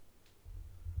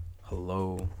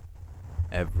Hello,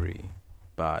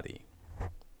 everybody.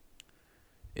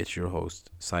 It's your host,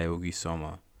 Sayogi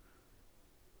Soma,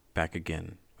 back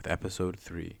again with episode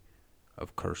 3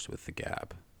 of Curse with the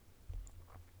Gab.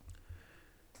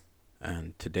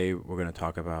 And today we're going to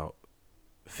talk about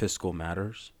fiscal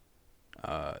matters,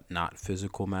 not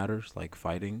physical matters like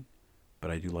fighting,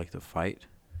 but I do like to fight,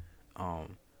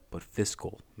 but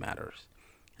fiscal matters,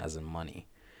 as in money.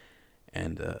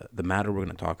 And the matter we're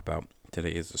going to talk about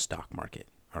today is the stock market,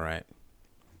 all right?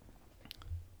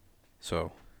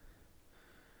 So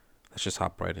let's just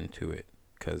hop right into it,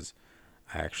 because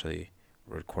I actually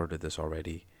recorded this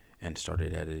already and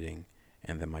started editing,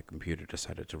 and then my computer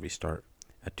decided to restart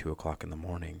at 2 o'clock in the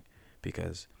morning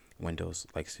because Windows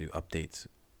likes to do updates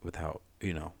without,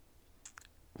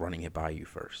 running it by you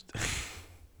first.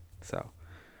 So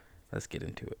let's get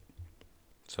into it.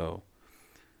 So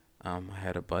I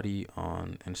had a buddy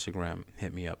on Instagram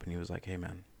hit me up, and he was like, hey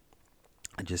man,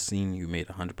 I just seen you made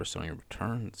 100% on your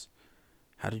returns.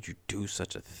 How did you do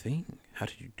such a thing? How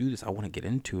did you do this? I want to get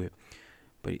into it.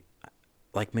 But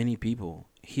like many people,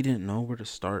 he didn't know where to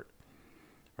start,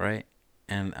 right?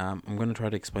 And I'm going to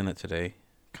try to explain that today,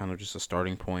 kind of just a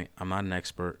starting point. I'm not an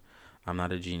expert. I'm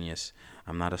not a genius.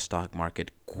 I'm not a stock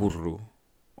market guru.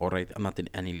 All right, I'm not an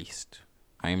analyst.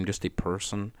 I am just a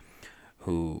person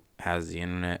who has the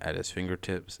internet at his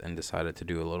fingertips and decided to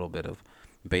do a little bit of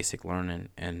basic learning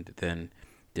and then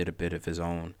did a bit of his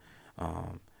own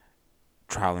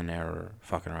trial and error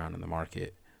fucking around in the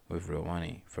market with real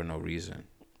money for no reason.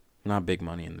 Not big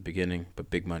money in the beginning,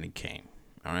 but big money came.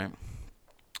 All right.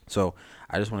 So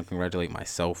I just want to congratulate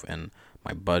myself and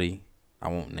my buddy, I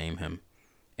won't name him,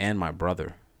 and my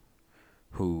brother,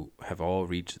 who have all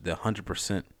reached the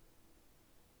 100%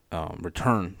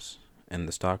 returns in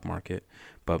the stock market.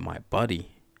 But my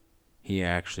buddy, he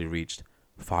actually reached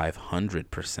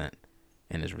 500%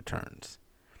 in his returns.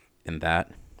 And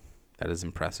that is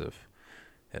impressive.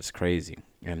 That's crazy.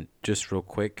 And just real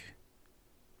quick,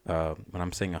 when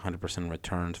I'm saying 100%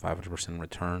 returns, 500%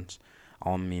 returns,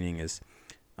 all I'm meaning is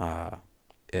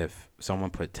if someone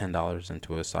put $10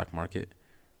 into a stock market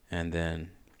and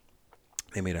then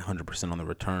they made 100% on the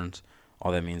returns,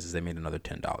 all that means is they made another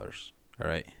 $10. All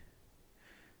right.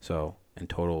 So in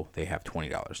total, they have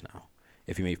 $20 now.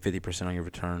 If you made 50% on your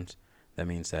returns, that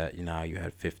means that now you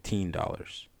had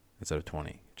 $15 instead of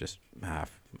 20, just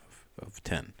half of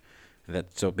 10.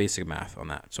 So basic math on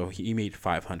that. So he made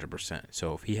 500%.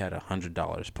 So if he had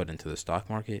 $100 put into the stock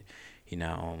market, he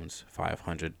now owns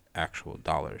 500 actual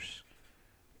dollars.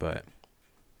 But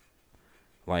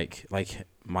like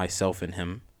myself and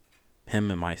him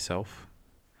and myself,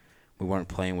 we weren't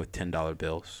playing with $10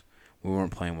 bills. We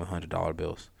weren't playing with $100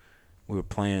 bills. We were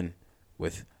playing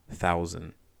with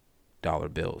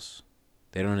 $1,000 bills.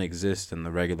 They don't exist in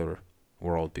the regular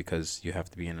world because you have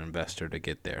to be an investor to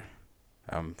get there.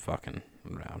 I'm fucking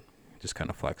around, just kind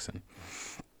of flexing.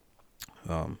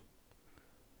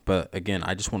 But again,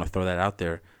 I just want to throw that out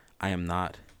there. I am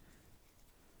not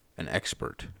an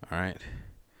expert, all right?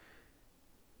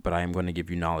 But I am going to give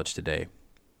you knowledge today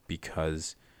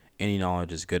because any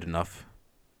knowledge is good enough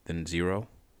than zero.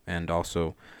 And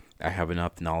also, I have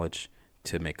enough knowledge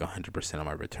to make 100% of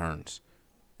my returns.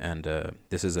 And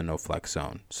this is a no flex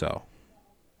zone. So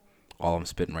all I'm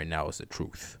spitting right now is the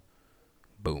truth.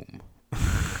 Boom.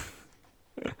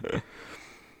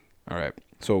 All right.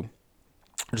 So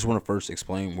I just want to first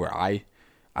explain where I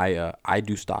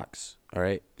do stocks. All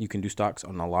right. You can do stocks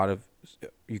on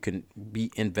you can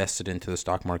be invested into the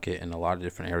stock market in a lot of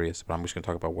different areas, but I'm just going to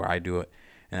talk about where I do it.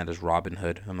 And that is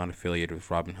Robinhood. I'm not affiliated with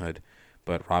Robinhood,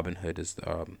 but Robinhood is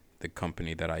the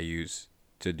company that I use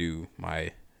to do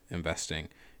my investing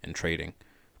and trading.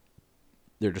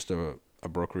 They're just a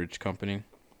brokerage company.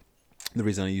 The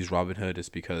reason I use Robinhood is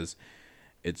because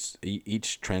it's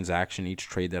each transaction, each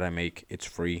trade that I make, it's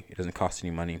free. It doesn't cost any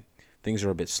money. Things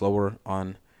are a bit slower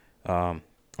on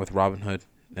with Robinhood,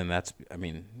 and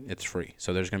it's free.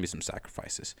 So there's going to be some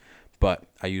sacrifices. But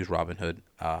I use Robinhood.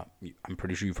 I'm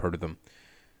pretty sure you've heard of them.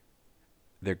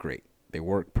 They're great. They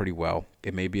work pretty well.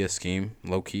 It may be a scheme,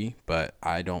 low-key, but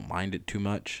I don't mind it too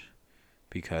much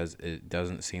because it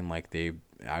doesn't seem like they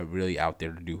are really out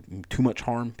there to do too much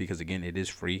harm because, again, it is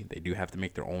free. They do have to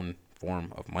make their own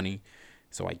form of money.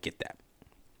 So I get that.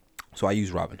 So I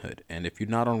use Robinhood. And if you're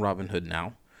not on Robinhood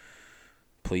now,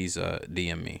 please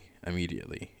DM me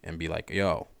immediately and be like,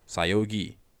 yo,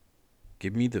 Sayogi,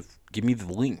 give me the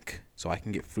link so I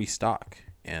can get free stock.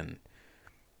 And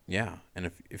yeah, and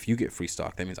if you get free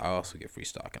stock, that means I also get free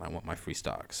stock, and I want my free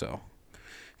stock. So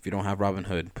if you don't have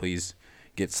Robinhood, please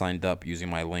get signed up using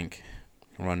my link.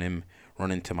 Run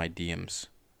into my DMs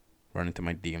run into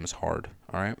my DMs hard.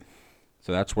 All right.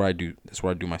 So that's where I do. That's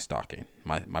where I do my stocking,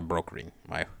 my brokering.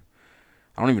 I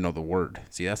don't even know the word.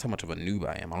 See, that's how much of a noob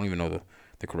I am. I don't even know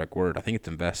the correct word. I think it's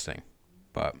investing,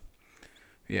 but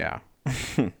yeah.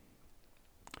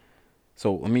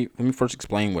 So let me first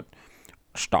explain what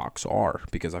stocks are,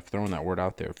 because I've thrown that word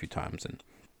out there a few times, and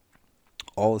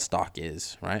all a stock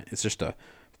is, right? It's just a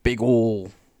big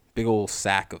old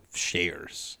sack of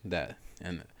shares that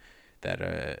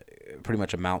pretty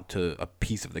much amount to a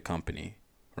piece of the company,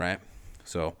 right?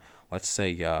 So let's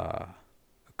say a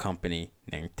company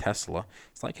named Tesla.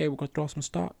 It's like, hey, we're gonna throw some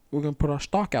stock. We're gonna put our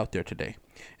stock out there today,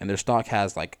 and their stock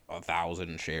has like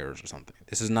 1,000 shares or something.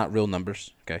 This is not real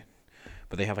numbers, okay?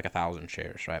 But they have like 1,000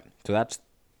 shares, right? So that's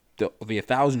the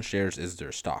 1,000 shares is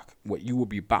their stock. What you will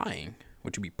be buying,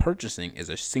 what you'll be purchasing, is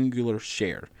a singular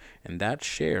share, and that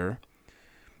share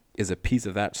is a piece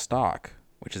of that stock,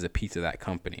 which is a piece of that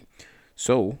company.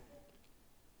 So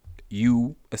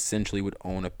you essentially would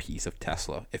own a piece of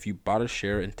Tesla. If you bought a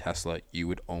share in Tesla, you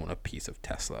would own a piece of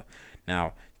Tesla.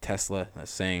 Now, Tesla,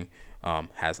 let's say,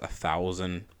 has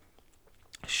 1,000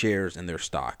 shares in their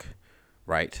stock,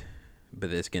 right?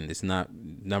 But this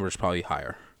number is probably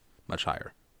higher, much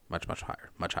higher, much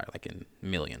higher, like in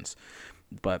millions.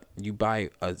 But you buy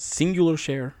a singular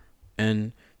share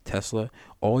in Tesla,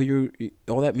 all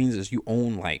that means is you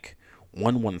own like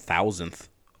 1/1000th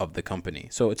of the company.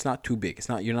 So it's not too big.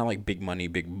 You're not like big money,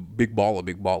 big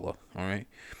baller. All right.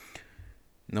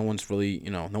 No one's really,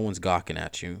 no one's gawking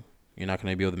at you. You're not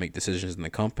going to be able to make decisions in the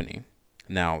company.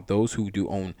 Now, those who do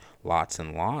own lots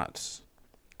and lots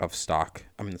of stock,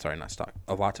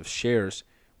 lots of shares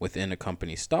within a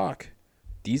company stock,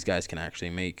 these guys can actually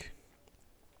make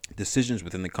decisions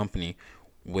within the company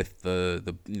with the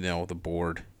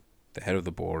board, the head of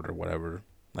the board or whatever,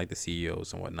 like the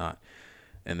CEOs and whatnot.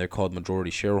 And they're called majority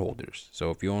shareholders.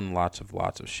 So if you own lots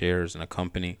of shares in a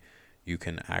company, you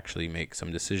can actually make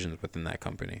some decisions within that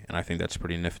company. And I think that's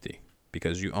pretty nifty,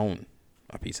 because you own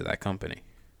a piece of that company.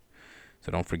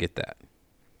 So don't forget that.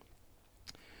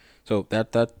 So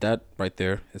that right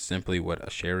there is simply what a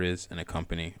share is in a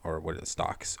company, or what the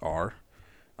stocks are.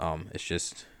 It's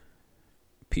just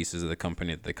pieces of the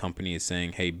company that the company is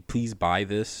saying, hey, please buy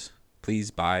this.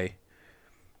 Please buy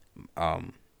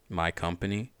my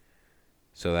company,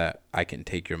 so that I can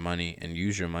take your money and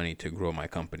use your money to grow my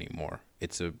company more.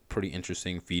 It's a pretty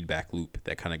interesting feedback loop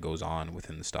that kind of goes on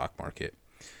within the stock market.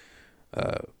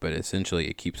 But essentially,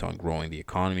 it keeps on growing the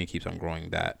economy, keeps on growing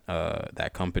that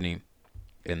company.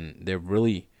 And they're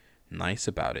really nice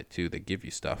about it, too. They give you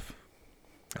stuff.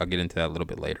 I'll get into that a little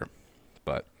bit later.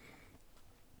 But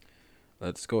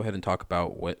let's go ahead and talk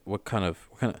about what kind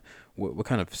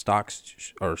of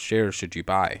stocks or shares should you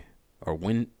buy, or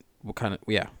when, what kind of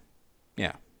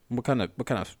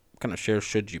shares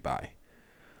should you buy?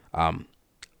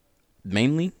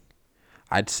 Mainly,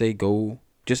 I'd say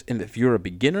if you're a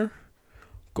beginner,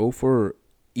 go for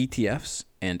ETFs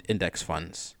and index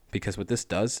funds, because what this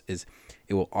does is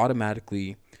it will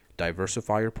automatically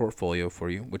diversify your portfolio for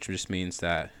you, which just means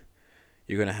that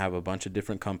you're going to have a bunch of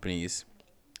different companies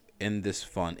in this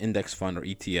fund, index fund or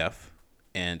ETF,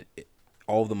 and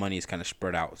all of the money is kind of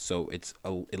spread out. So it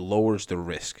lowers the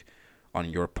risk on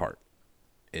your part.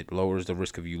 It lowers the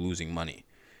risk of you losing money,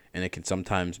 and it can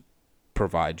sometimes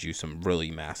provide you some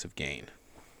really massive gain.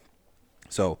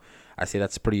 So I say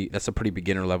that's a pretty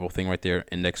beginner level thing right there.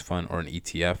 Index fund or an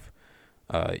ETF.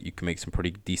 You can make some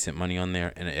pretty decent money on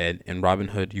there. And in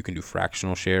Robinhood, you can do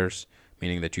fractional shares,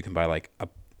 meaning that you can buy like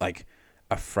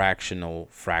a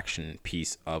fraction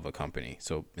piece of a company.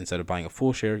 So instead of buying a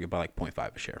full share, you buy like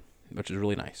 0.5 a share, which is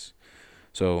really nice.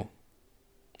 So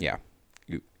yeah,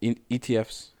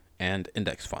 ETFs and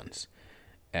index funds.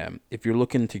 If you're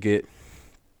looking to get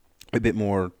a bit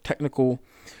more technical,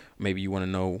 maybe you want to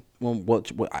know, well,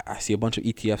 what I see a bunch of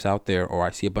ETFs out there, or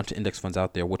I see a bunch of index funds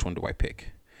out there. Which one do I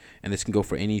pick? And this can go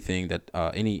for anything that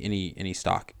any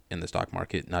stock in the stock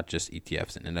market, not just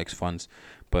ETFs and index funds.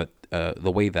 But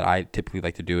the way that I typically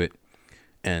like to do it,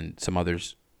 and some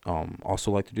others also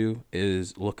like to do,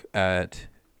 is look at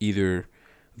either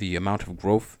the amount of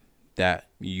growth that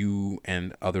you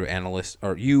and other analysts,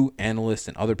 or you analysts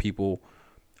and other people,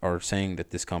 are saying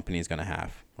that this company is going to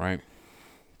have, right?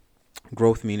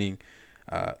 Growth meaning,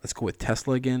 let's go with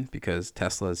Tesla again, because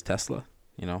Tesla is Tesla.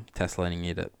 Tesla-ing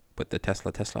it with the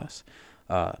Teslas.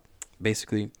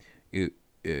 Basically,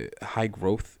 high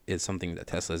growth is something that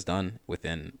Tesla has done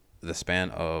within the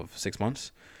span of 6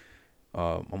 months,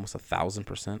 almost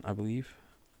 1,000%, I believe.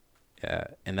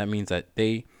 And that means that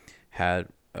they had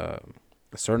a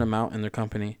certain amount in their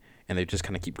company, and they just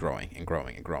kind of keep growing and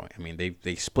growing and growing. I mean,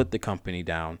 they split the company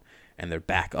down, and they're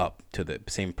back up to the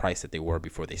same price that they were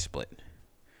before they split.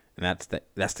 And that's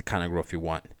the kind of growth you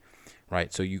want,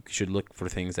 right? So you should look for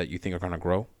things that you think are going to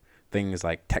grow, things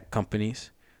like tech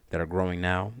companies that are growing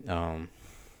now,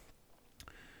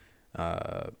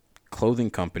 clothing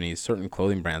companies, certain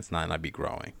clothing brands not be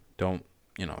growing.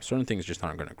 Certain things just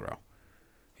aren't going to grow.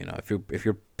 If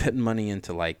you're putting money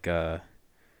into like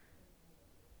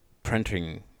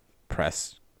printing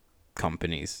press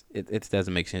companies, it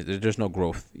doesn't make sense. There's no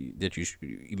growth that you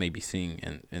may be seeing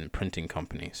in printing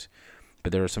companies.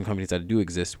 But there are some companies that do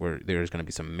exist where there's going to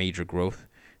be some major growth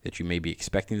that you may be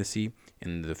expecting to see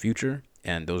in the future,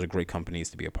 and those are great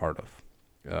companies to be a part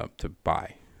of, to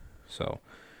buy. So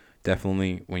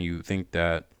definitely, when you think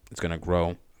that it's going to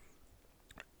grow,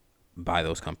 buy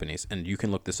those companies. And you can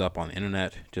look this up on the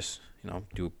internet. Just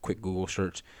do a quick Google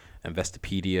search,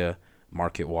 Investopedia,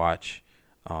 MarketWatch,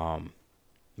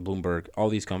 Bloomberg. All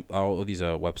these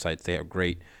websites, they are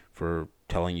great for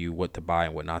telling you what to buy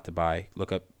and what not to buy.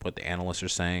 Look up what the analysts are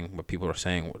saying, what people are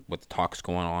saying, what the talk's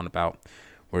going on about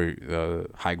where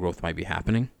high growth might be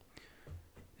happening.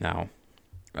 Now,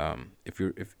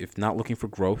 if not looking for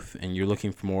growth and you're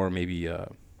looking for more, maybe I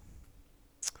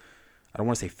don't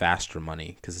want to say faster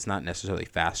money, because it's not necessarily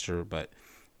faster, but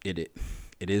it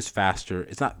is faster.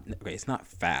 It's not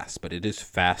fast, but it is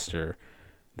faster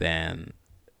than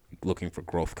looking for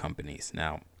growth companies.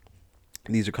 Now,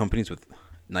 these are companies with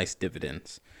nice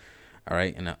dividends, all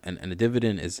right, and a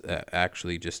dividend is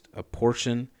actually just a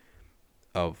portion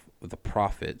of the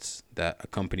profits that a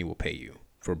company will pay you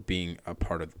for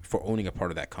owning a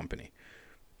part of that company.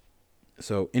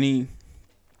 So any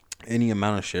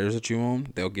amount of shares that you own,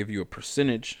 they'll give you a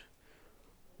percentage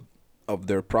of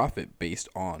their profit based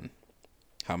on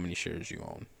how many shares you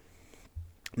own.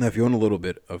 Now, if you own a little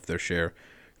bit of their share,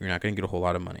 you're not going to get a whole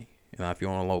lot of money. Now, if you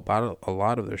own a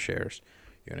lot of their shares,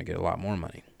 you're going to get a lot more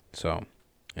money. So,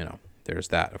 there's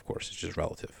that. Of course, it's just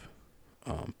relative.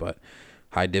 But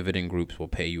high dividend groups will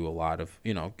pay you a lot of,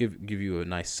 give you a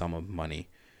nice sum of money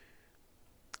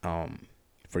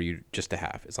for you just to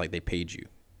have. It's like they paid you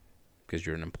because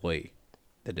you're an employee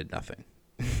that did nothing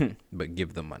but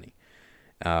give them money.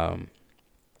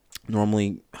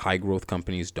 Normally, high growth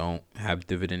companies don't have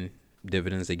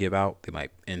dividends they give out. They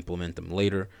might implement them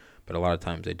later, but a lot of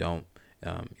times they don't.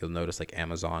 You'll notice like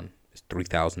Amazon is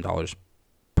 $3,000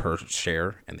 per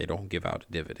share, and they don't give out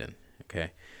a dividend.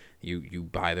 Okay, you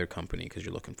buy their company because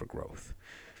you're looking for growth.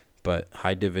 But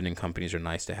high dividend companies are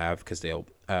nice to have because they'll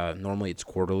normally it's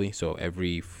quarterly, so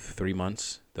every 3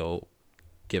 months they'll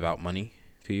give out money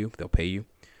to you. They'll pay you,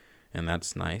 and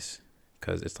that's nice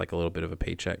because it's like a little bit of a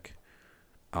paycheck.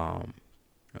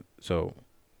 So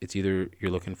it's either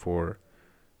you're looking for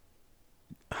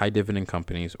high dividend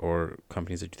companies or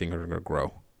companies that you think are going to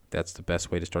grow. That's the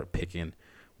best way to start picking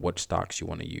what stocks you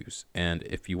want to use. And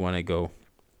if you want to go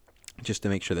just to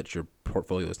make sure that your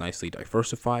portfolio is nicely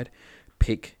diversified,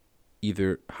 pick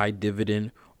either high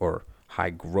dividend or high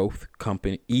growth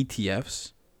company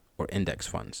ETFs or index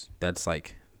funds. That's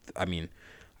like,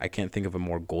 I can't think of a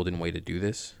more golden way to do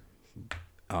this.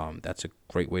 That's a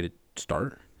great way to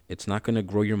start. It's not going to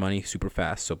grow your money super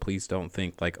fast, so please don't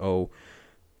think like,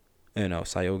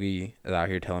 Sayogi is out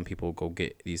here telling people go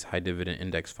get these high dividend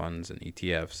index funds and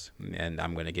ETFs, and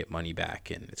I'm going to get money back,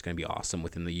 and it's going to be awesome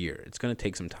within the year. It's going to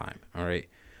take some time, all right?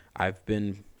 I've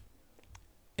been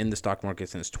in the stock market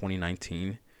since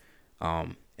 2019,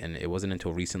 and it wasn't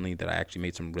until recently that I actually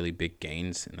made some really big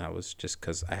gains, and that was just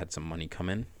because I had some money come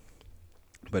in.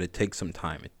 But it takes some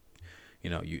time.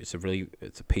 It's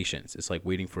a patience. It's like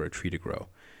waiting for a tree to grow.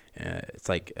 It's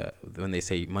like when they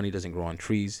say money doesn't grow on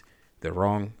trees, they're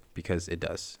wrong, because it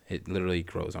does. It literally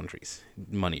grows on trees,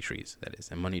 money trees, that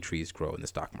is. And money trees grow in the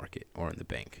stock market or in the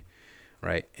bank,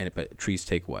 right? But trees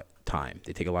take what? Time.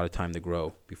 They take a lot of time to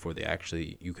grow before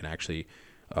you can actually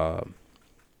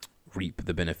reap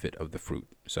the benefit of the fruit.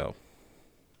 So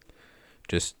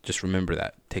just remember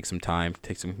that. Take some time,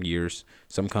 take some years.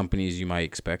 Some companies you might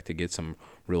expect to get some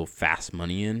real fast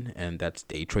money in, and that's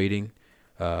day trading.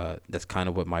 That's kind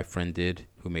of what my friend did,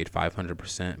 who made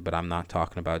 500%, but I'm not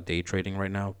talking about day trading right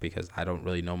now because I don't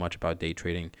really know much about day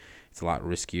trading. It's a lot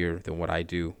riskier than what I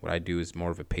do. What I do is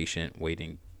more of a patient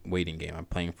waiting game. I'm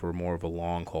playing for more of a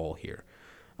long haul here.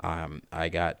 I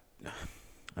got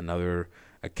another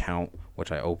account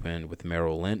which I opened with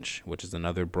Merrill Lynch, which is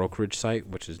another brokerage site,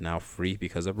 which is now free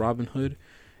because of Robinhood,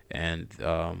 and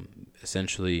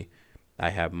essentially I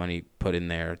have money put in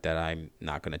there that I'm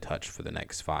not going to touch for the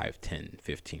next 5, 10,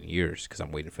 15 years because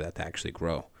I'm waiting for that to actually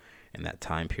grow in that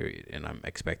time period. And I'm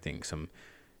expecting some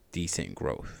decent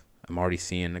growth. I'm already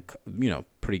seeing,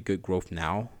 pretty good growth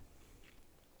now.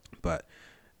 But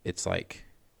it's like,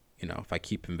 if I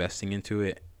keep investing into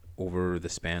it over the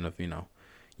span of,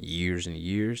 years and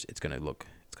years, it's gonna look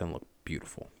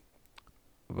beautiful.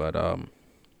 But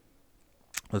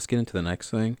let's get into the next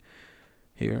thing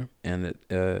here, and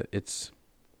it's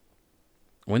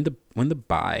when to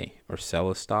buy or sell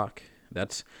a stock.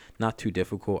 That's not too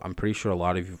difficult. I'm pretty sure a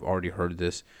lot of you've already heard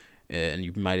this, and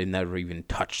you might have never even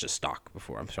touched a stock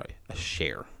before. I'm sorry, a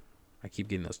share. I keep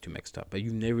getting those two mixed up. But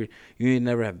you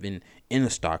never have been in a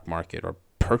stock market or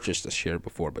purchased a share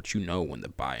before, but you know when to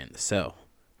buy and to sell,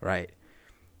 right?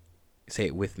 Say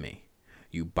it with me.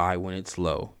 You buy when it's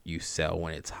low, you sell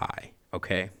when it's high,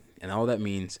 okay? And all that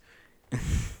means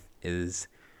is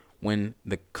when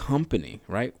the company,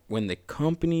 right? When the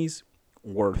company's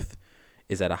worth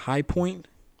is at a high point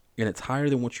and it's higher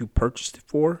than what you purchased it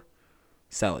for,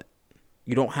 sell it.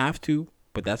 You don't have to,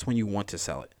 but that's when you want to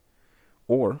sell it.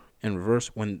 Or in reverse,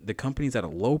 when the company's at a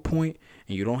low point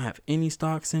and you don't have any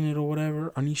stocks in it or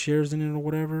whatever, any shares in it or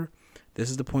whatever, this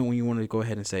is the point when you want to go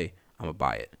ahead and say, I'm going to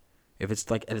buy it. If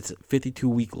it's like at its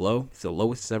 52-week low, it's the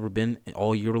lowest it's ever been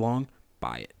all year long,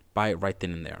 buy it. Buy it right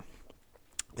then and there.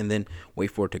 And then wait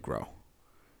for it to grow.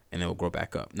 And it will grow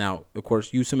back up. Now, of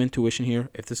course, use some intuition here.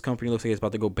 If this company looks like it's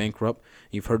about to go bankrupt,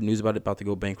 you've heard news about it about to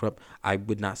go bankrupt, I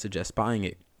would not suggest buying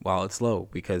it while it's low,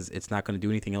 because it's not going to do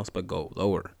anything else but go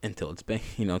lower until it's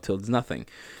until it's nothing.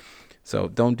 So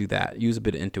don't do that. Use a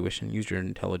bit of intuition. Use your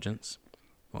intelligence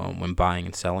when buying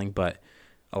and selling. But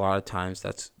a lot of times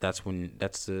that's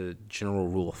the general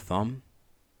rule of thumb.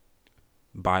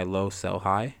 Buy low, sell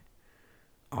high.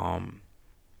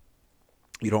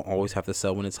 You don't always have to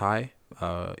sell when it's high.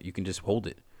 You can just hold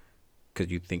it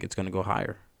because you think it's going to go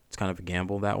higher. It's kind of a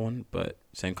gamble, that one, but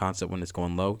same concept when it's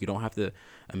going low. You don't have to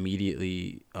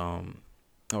immediately,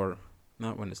 or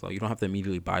not when it's low. You don't have to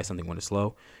immediately buy something when it's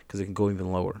low because it can go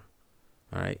even lower.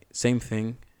 All right. Same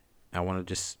thing. I want to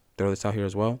just throw this out here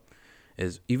as well.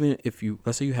 Is even if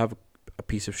let's say you have a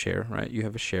piece of share, right? You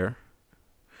have a share,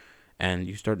 and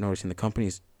you start noticing the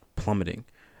company's plummeting.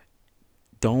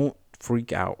 Don't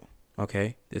freak out.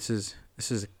 Okay, this is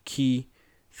a key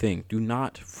thing. Do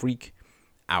not freak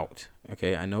out.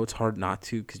 Okay, I know it's hard not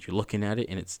to because you're looking at it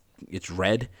and it's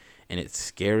red and it's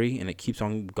scary and it keeps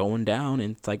on going down,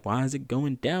 and it's like, why is it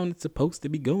going down? It's supposed to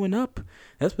be going up.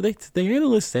 That's what the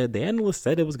analyst said. The analyst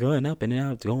said it was going up, and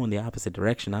now it's going the opposite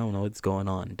direction. I don't know what's going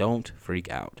on. Don't freak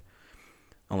out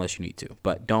unless you need to,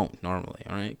 but don't normally.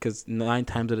 All right, because 9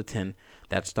 times out of 10,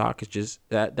 that stock is just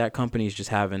that company is just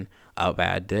having a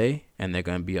bad day, and they're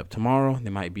going to be up tomorrow. They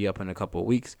might be up in a couple of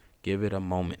weeks. Give it a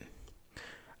moment.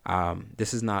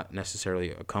 This is not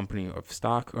necessarily a company of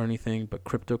stock or anything, but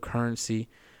cryptocurrency.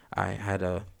 I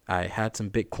had some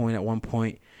Bitcoin at one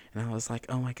point, and I was like,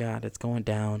 oh my God, it's going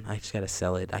down. I just got to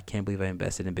sell it. I can't believe I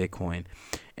invested in Bitcoin.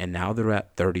 And now they're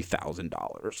at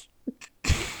 $30,000.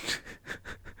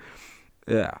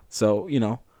 Yeah. So,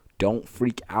 don't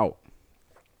freak out.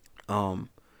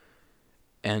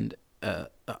 And a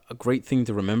great thing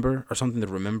to remember, or something to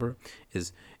remember,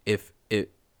 is if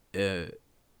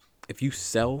you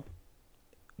sell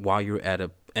while you're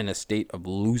in a state of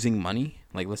losing money,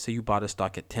 like let's say you bought a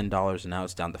stock at $10 and now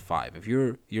it's down to $5. If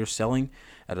you're selling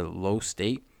at a low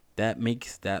state, it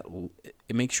makes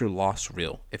your loss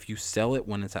real. If you sell it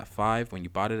when it's at $5, when you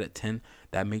bought it at $10,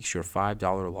 that makes your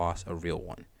 $5 loss a real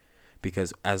one.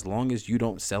 Because as long as you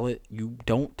don't sell it, you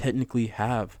don't technically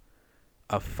have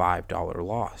a $5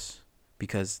 loss,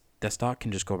 because that stock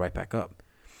can just go right back up.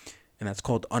 And that's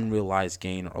called unrealized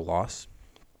gain or loss.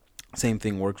 Same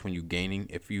thing works when you're gaining.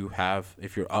 If you're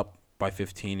up by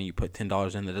 15 and you put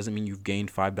 $10 in, that doesn't mean you've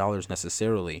gained $5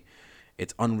 necessarily.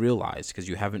 It's unrealized because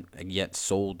you haven't yet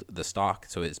sold the stock,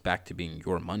 so it's back to being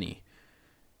your money.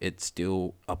 It's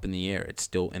still up in the air. It's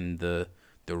still in the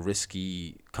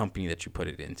risky company that you put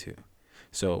it into.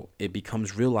 So it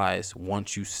becomes realized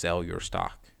once you sell your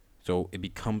stock. So it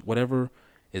becomes whatever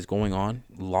is going on,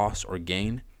 loss or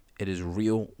gain, it is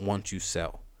real once you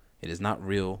sell. It is not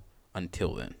real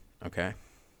until then. Okay?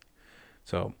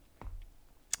 So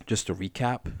just to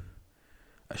recap,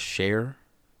 a share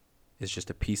is just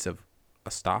a piece of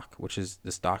a stock, which is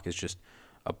the stock is just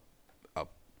a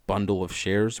bundle of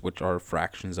shares, which are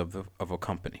fractions of a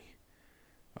company.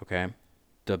 Okay?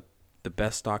 The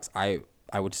best stocks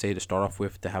I would say to start off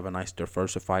with, to have a nice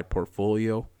diversified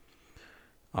portfolio,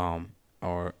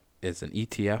 or is an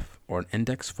ETF or an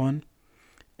index fund.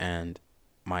 And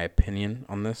my opinion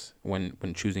on this, when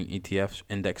choosing ETFs,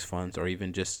 index funds, or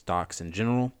even just stocks in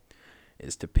general,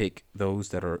 is to pick those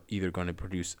that are either going to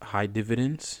produce high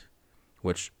dividends,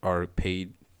 which are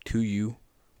paid to you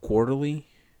quarterly,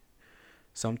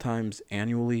 sometimes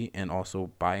annually, and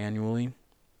also biannually.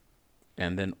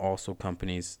 And then also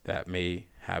companies that may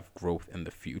have growth in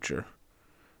the future.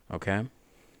 Okay?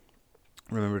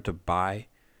 Remember to buy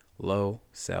low,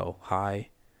 sell high.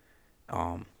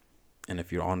 And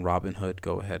if you're on Robinhood,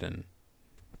 go ahead and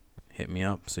hit me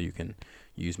up so you can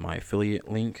use my affiliate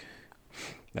link.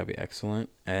 That'd be excellent.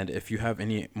 And if you have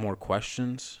any more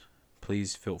questions,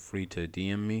 please feel free to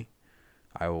DM me.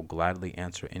 I will gladly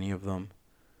answer any of them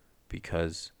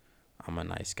because I'm a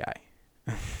nice guy.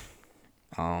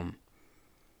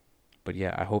 But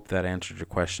yeah, I hope that answered your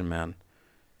question, man,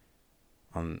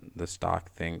 on the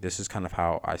stock thing. This is kind of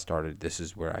how I started. This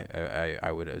is where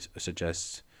I would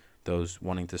suggest those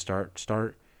wanting to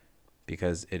start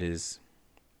because it is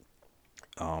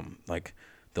like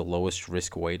the lowest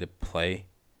risk way to play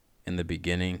in the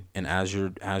beginning. And as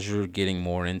you're getting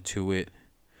more into it,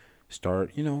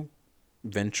 start,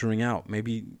 venturing out.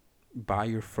 Maybe buy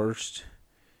your first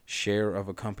share of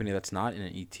a company that's not in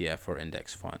an ETF or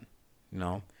index fund.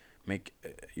 Make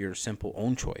your simple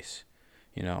own choice.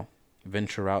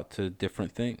 Venture out to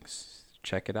different things.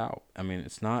 Check it out. I mean,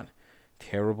 it's not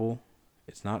terrible.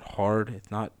 It's not hard.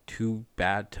 It's not too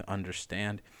bad to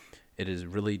understand. It is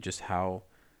really just how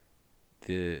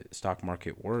the stock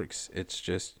market works. It's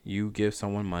just you give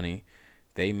someone money,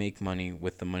 they make money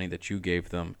with the money that you gave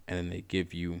them, and then they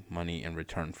give you money in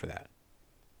return for that.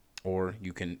 Or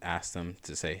you can ask them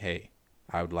to say, "Hey,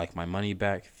 I would like my money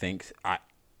back. Thank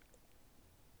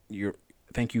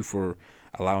you for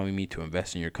allowing me to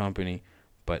invest in your company,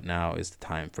 but now is the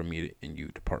time for me and you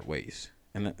to part ways."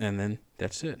 And then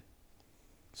that's it.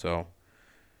 So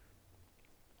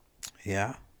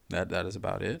yeah, that is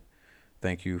about it.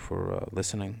 Thank you for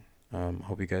listening.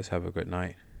 Hope you guys have a good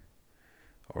night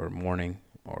or morning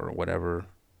or whatever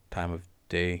time of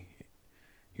day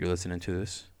you're listening to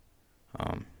this.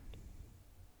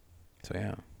 So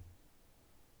yeah,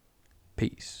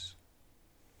 peace.